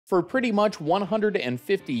For pretty much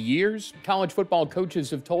 150 years, college football coaches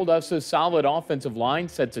have told us a solid offensive line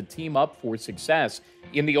sets a team up for success.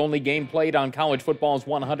 In the only game played on college football's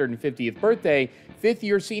 150th birthday,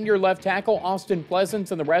 fifth-year senior left tackle Austen and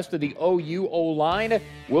the rest of the OU O-line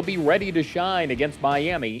will be ready to shine against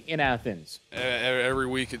Miami in Athens. Every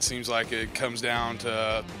week it seems like it comes down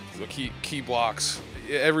to the key blocks.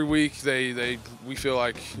 Every week we feel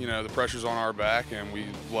like, the pressure's on our back, and we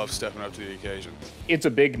love stepping up to the occasion. It's a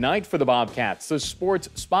big night for the Bobcats. The sports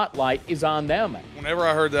spotlight is on them. Whenever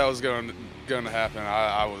I heard that was going to happen,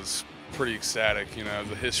 I was pretty ecstatic.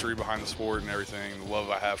 The history behind the sport and everything, the love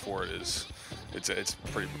I have for it it's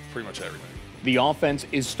pretty much everything. The offense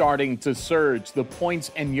is starting to surge. The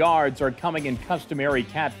points and yards are coming in customary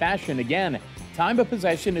Cat fashion again. Time of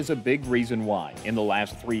possession is a big reason why. In the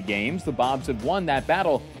last 3 games, the Bobs have won that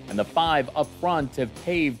battle, and the 5 up front have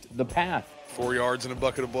paved the path. 4 yards and a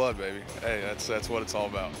bucket of blood, baby. Hey, that's what it's all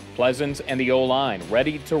about. Pleasance and the O-line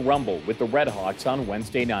ready to rumble with the Red Hawks on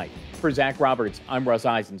Wednesday night. For Zach Roberts, I'm Russ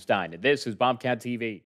Eisenstein, and this is Bobcat TV.